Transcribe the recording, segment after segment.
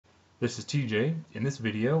This is TJ. In this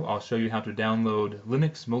video, I'll show you how to download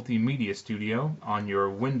Linux Multimedia Studio on your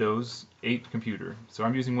Windows 8 computer. So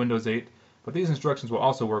I'm using Windows 8, but these instructions will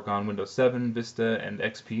also work on Windows 7, Vista, and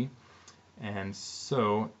XP. And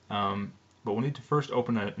so, but we'll need to first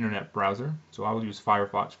open an internet browser. So I will use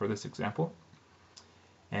Firefox for this example.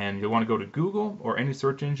 And you'll want to go to Google or any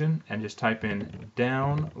search engine and just type in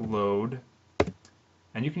download,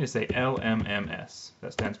 and you can just say LMMS.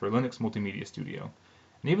 That stands for Linux Multimedia Studio.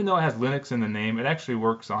 And even though it has Linux in the name, it actually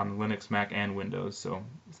works on Linux, Mac, and Windows, so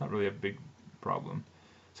it's not really a big problem.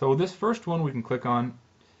 So this first one we can click on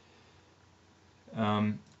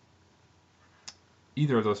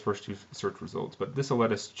either of those first two search results, but this will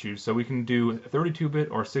let us choose. So we can do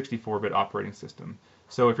 32-bit or 64-bit operating system.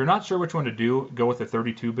 So if you're not sure which one to do, go with the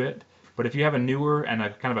 32-bit. But if you have a newer and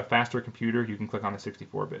a kind of a faster computer, you can click on the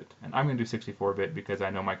 64-bit. And I'm going to do 64-bit because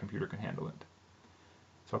I know my computer can handle it.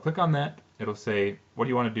 So I'll click on that. It'll say, what do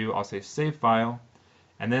you want to do? I'll say save file.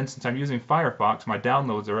 And then since I'm using Firefox, my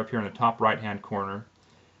downloads are up here in the top right-hand corner.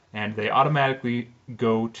 And they automatically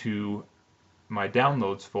go to my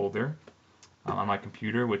downloads folder on my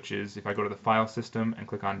computer, which is, if I go to the file system and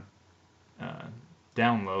click on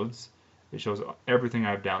downloads, it shows everything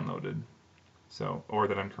I've downloaded, so, or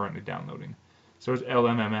that I'm currently downloading. So there's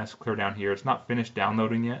LMMS clear down here. It's not finished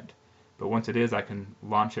downloading yet, but once it is, I can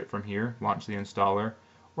launch it from here, launch the installer,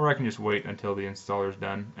 or I can just wait until the installer is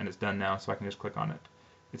done, and it's done now, so I can just click on it.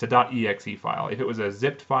 It's a .exe file. If it was a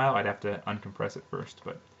zipped file, I'd have to uncompress it first,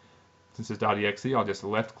 but since it's .exe, I'll just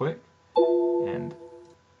left click, and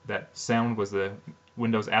that sound was the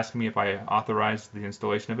Windows asking me if I authorized the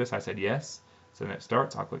installation of this. I said yes. So then it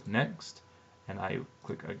starts. I'll click next, and I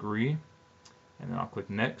click agree, and then I'll click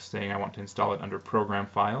next, saying I want to install it under program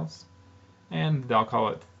files, and I'll call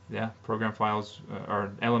it program files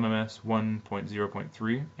or LMMS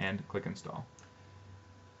 1.0.3, and click install.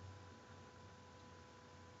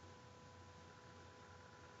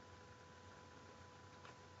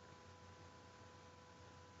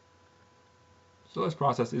 So this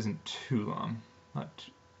process isn't too long,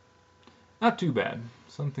 not too bad.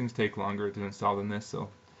 Some things take longer to install than this,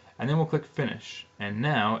 and then we'll click finish, and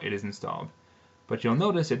now it is installed. But you'll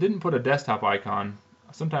notice it didn't put a desktop icon.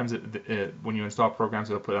 Sometimes when you install programs,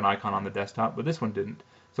 it'll put an icon on the desktop, but this one didn't.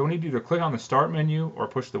 So we need to either click on the start menu or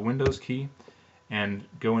push the Windows key and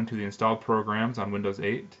go into the installed programs on Windows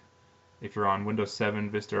 8. If you're on Windows 7,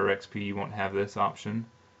 Vista, or XP, you won't have this option.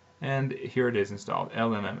 And here it is installed,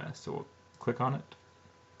 LMMS. So we'll click on it,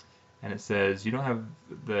 and it says you don't have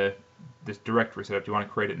this directory set up. Do you want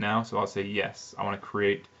to create it now? So I'll say yes. I want to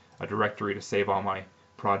create a directory to save all my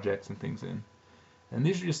projects and things in. And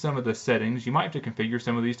these are just some of the settings. You might have to configure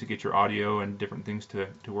some of these to get your audio and different things to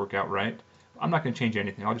work out right. I'm not going to change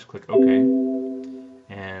anything. I'll just click OK,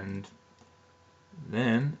 and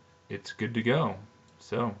then it's good to go.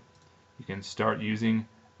 So you can start using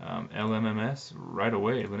LMMS right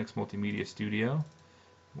away, Linux Multimedia Studio.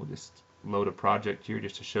 We'll just load a project here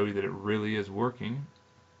just to show you that it really is working.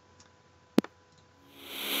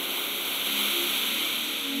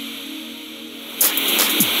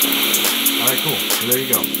 Alright, cool. So there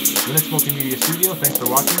you go. Linux Multimedia Studio, thanks for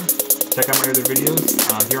watching. Check out my other videos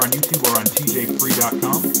here on YouTube or on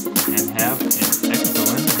tjfree.com, and have an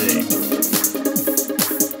excellent day.